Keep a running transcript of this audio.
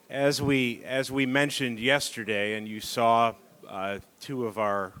As we mentioned yesterday, and you saw heard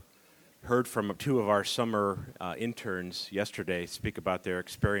from two of our summer interns yesterday speak about their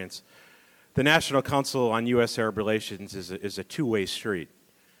experience. The National Council on U.S. Arab Relations is a two-way street.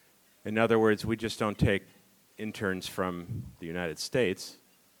 In other words, we just don't take interns from the United States.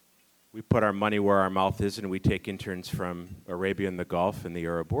 We put our money where our mouth is, and we take interns from Arabia and the Gulf and the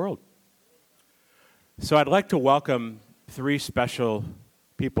Arab world. So I'd like to welcome three special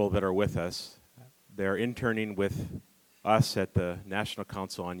people that are with us. They're interning with us at the National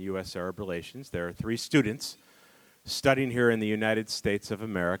Council on U.S. Arab Relations. There are three students studying here in the United States of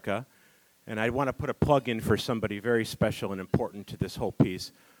America. And I want to put a plug in for somebody very special and important to this whole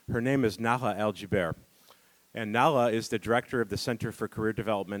piece. Her name is Nahla Al-Jubair. And Nahla is the director of the Center for Career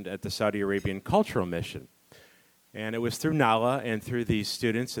Development at the Saudi Arabian Cultural Mission. And it was through Nahla and through these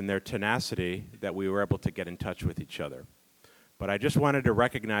students and their tenacity that we were able to get in touch with each other. But I just wanted to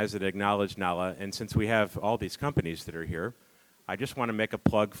recognize and acknowledge Nahla, and since we have all these companies that are here, I just want to make a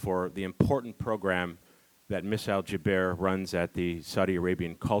plug for the important program that Ms. Al-Jubair runs at the Saudi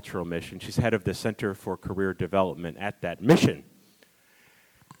Arabian Cultural Mission. She's head of the Center for Career Development at that mission.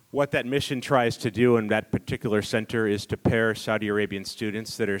 What that mission tries to do in that particular center is to pair Saudi Arabian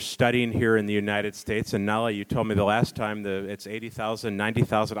students that are studying here in the United States. And Nahla, you told me the last time it's 80,000,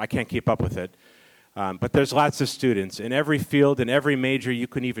 90,000. I can't keep up with it. But there's lots of students in every field, in every major you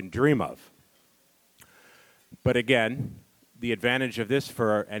can even dream of. But again, the advantage of this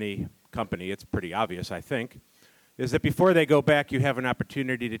for any company, it's pretty obvious, I think, is that before they go back, you have an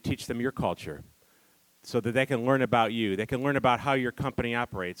opportunity to teach them your culture so that they can learn about you. They can learn about how your company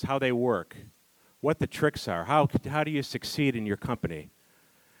operates, how they work, what the tricks are, how do you succeed in your company.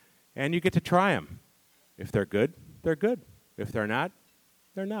 And you get to try them. If they're good, they're good. If they're not,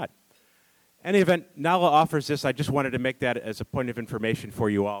 they're not. Any event, Nahla offers this. I just wanted to make that as a point of information for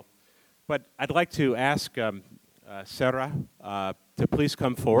you all. But I'd like to ask Sarah to please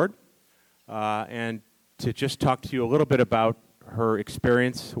come forward and to just talk to you a little bit about her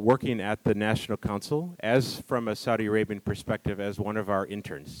experience working at the National Council as from a Saudi Arabian perspective as one of our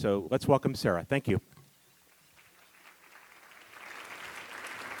interns. So let's welcome Sarah. Thank you.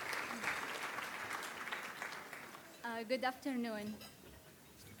 Good afternoon.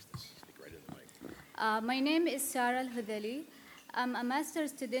 My name is Sarah Al-Hudali. I'm a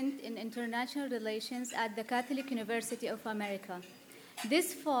master's student in international relations at the Catholic University of America.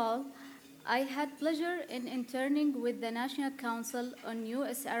 This fall, I had pleasure in interning with the National Council on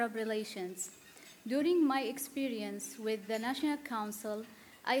U.S. Arab Relations. During my experience with the National Council,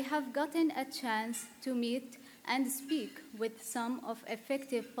 I have gotten a chance to meet and speak with some of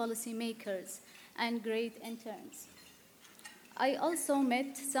effective policymakers and great interns. I also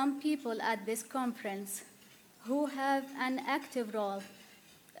met some people at this conference who have an active role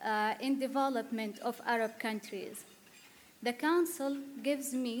in development of Arab countries. The Council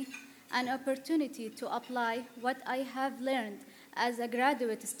gives me an opportunity to apply what I have learned as a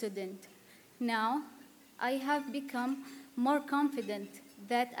graduate student. Now, I have become more confident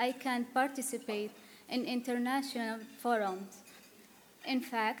that I can participate in international forums. In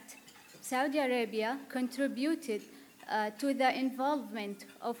fact, Saudi Arabia contributed to the involvement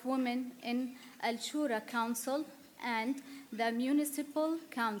of women in Al-Shura Council and the municipal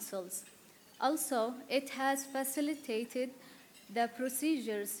councils. Also, it has facilitated the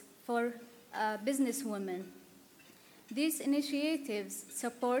procedures for businesswomen. These initiatives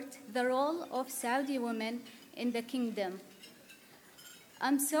support the role of Saudi women in the kingdom.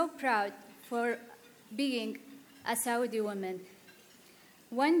 I'm so proud for being a Saudi woman.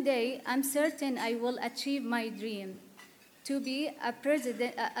 One day, I'm certain I will achieve my dream to be a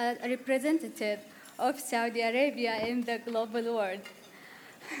representative of Saudi Arabia in the global world.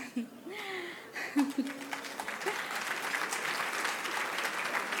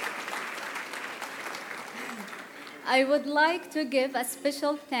 I would like to give a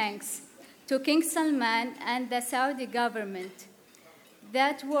special thanks to King Salman and the Saudi government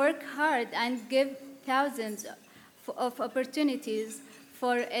that work hard and give thousands of opportunities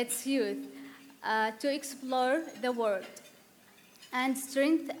for its youth to explore the world and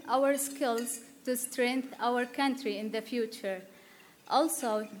strengthen our skills to strengthen our country in the future.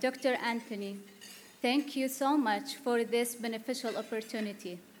 Also, Dr. Anthony, thank you so much for this beneficial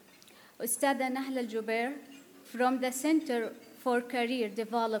opportunity. Ustada Nahla Al-Jubair from the Center for Career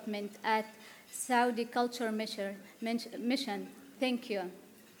Development at Saudi Culture Mission, thank you.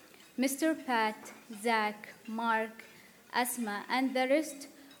 Mr. Pat, Zach, Mark, Asma, and the rest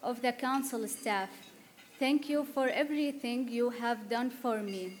of the council staff, thank you for everything you have done for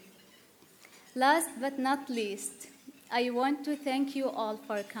me. Last but not least, I want to thank you all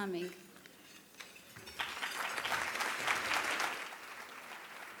for coming.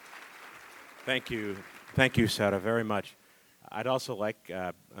 Thank you. Thank you, Sarah, very much. I'd also like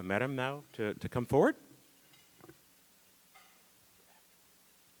Madam now to come forward.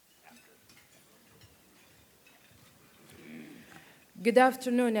 Good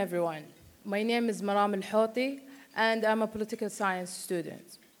afternoon, everyone. My name is Maram Al-Houti, and I'm a political science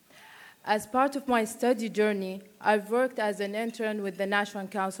student. As part of my study journey, I've worked as an intern with the National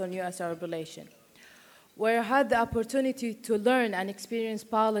Council on U.S. Arab Relations, where I had the opportunity to learn and experience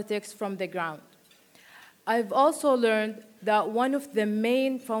politics from the ground. I've also learned that one of the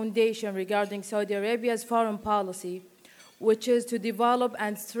main foundations regarding Saudi Arabia's foreign policy, which is to develop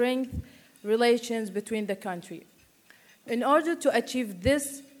and strengthen relations between the country. In order to achieve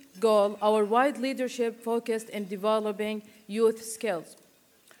this goal, our wide leadership focused in developing youth skills.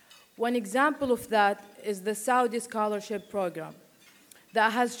 One example of that is the Saudi Scholarship Program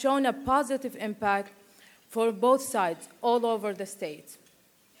that has shown a positive impact for both sides all over the state.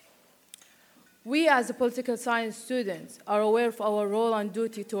 We as political science students are aware of our role and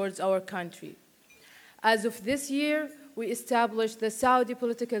duty towards our country. As of this year, we established the Saudi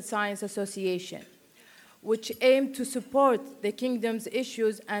Political Science Association, which aimed to support the kingdom's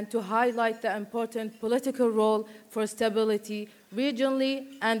issues and to highlight the important political role for stability regionally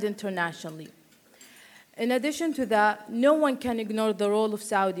and internationally. In addition to that, no one can ignore the role of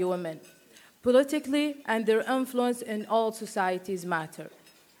Saudi women politically, and their influence in all societies matter.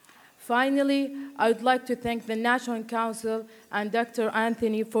 Finally, I would like to thank the National Council and Dr.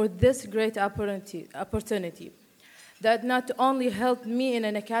 Anthony for this great opportunity that not only helped me in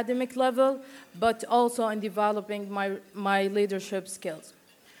an academic level, but also in developing my leadership skills.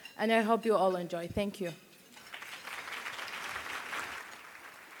 And I hope you all enjoy. Thank you.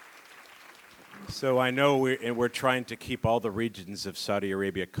 So I know we're trying to keep all the regions of Saudi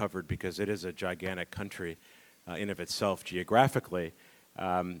Arabia covered because it is a gigantic country in of itself geographically.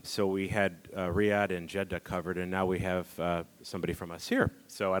 So we had Riyadh and Jeddah covered, and now we have somebody from us here.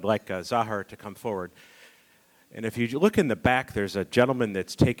 So I'd like Zahar to come forward. And if you look in the back, there's a gentleman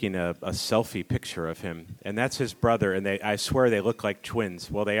that's taking a selfie picture of him, and that's his brother, and I swear they look like twins.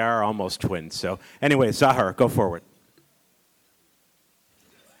 Well, they are almost twins. So anyway, Zahar, go forward.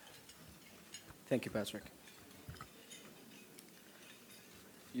 Thank you, Patrick.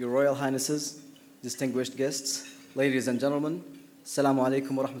 Your Royal Highnesses, distinguished guests, ladies and gentlemen, Assalamu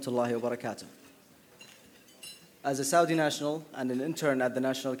alaikum wa rahmatullahi wa barakatuh. As a Saudi national and an intern at the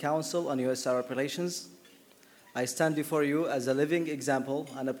National Council on U.S. Arab Relations, I stand before you as a living example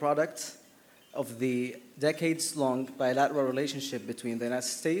and a product of the decades-long bilateral relationship between the United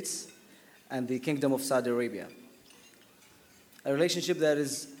States and the Kingdom of Saudi Arabia. A relationship that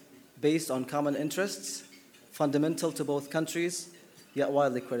is based on common interests, fundamental to both countries, yet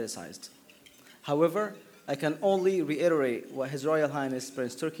widely criticized. However, I can only reiterate what His Royal Highness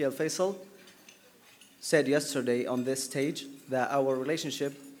Prince Turki Al Faisal said yesterday on this stage, that our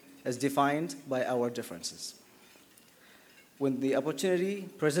relationship is defined by our differences. When the opportunity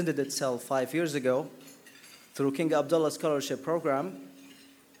presented itself 5 years ago through King Abdullah Scholarship Program,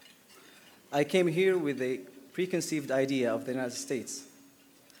 I came here with a preconceived idea of the United States.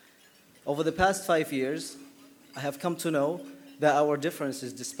 Over the past 5 years, I have come to know that our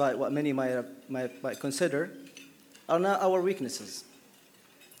differences, despite what many might consider, are not our weaknesses.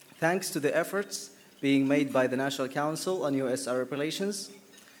 Thanks to the efforts being made by the National Council on U.S. Arab Relations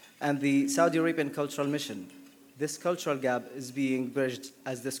and the Saudi Arabian Cultural Mission, this cultural gap is being bridged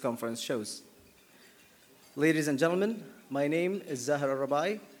as this conference shows. Ladies and gentlemen, my name is Zahar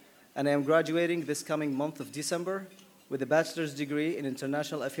Al-Rabai, and I am graduating this coming month of December with a bachelor's degree in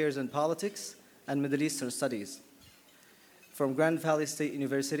International Affairs and Politics and Middle Eastern Studies from Grand Valley State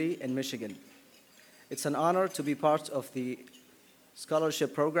University in Michigan. It's an honor to be part of the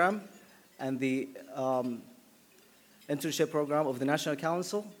scholarship program and the internship program of the National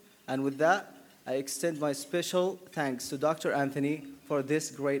Council. And with that, I extend my special thanks to Dr. Anthony for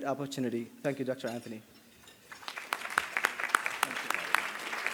this great opportunity. Thank you, Dr. Anthony.